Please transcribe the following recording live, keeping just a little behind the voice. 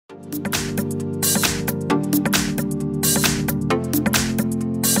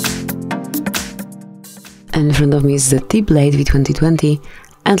And in front of me is the ZTE Blade v2020,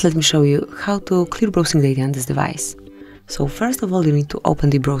 and let me show you how to clear browsing data on this device. So first of all, you need to open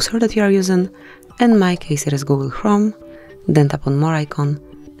the browser that you are using. In my case it is Google Chrome, then tap on More icon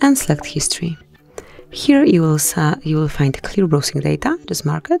and select History. Here you will find clear browsing data, just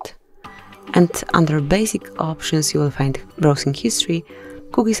mark it, and under basic options you will find browsing history,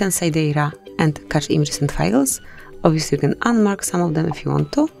 cookies and site data, and cache images and files. Obviously you can unmark some of them if you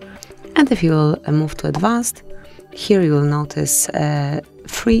want to. And if you will move to advanced, here you will notice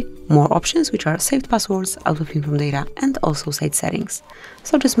 3 more options, which are saved passwords, auto-fill from data, and also site settings.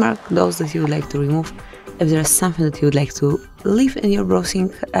 So just mark those that you would like to remove. If there is something that you would like to leave in your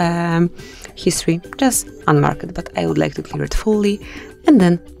browsing history, just unmark it, but I would like to clear it fully, and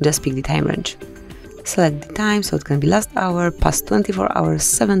then just pick the time range. Select the time, so it can be last hour, past 24 hours,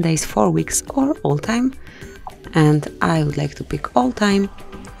 7 days, 4 weeks, or all time. And I would like to pick all time,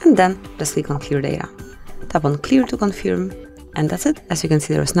 and then just click on clear data. Tap on clear to confirm, and that's it. As you can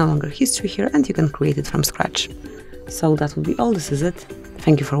see, there is no longer history here, and you can create it from scratch. So that would be all. This is it.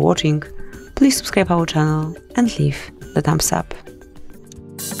 Thank you for watching. Please subscribe our channel and leave the thumbs up.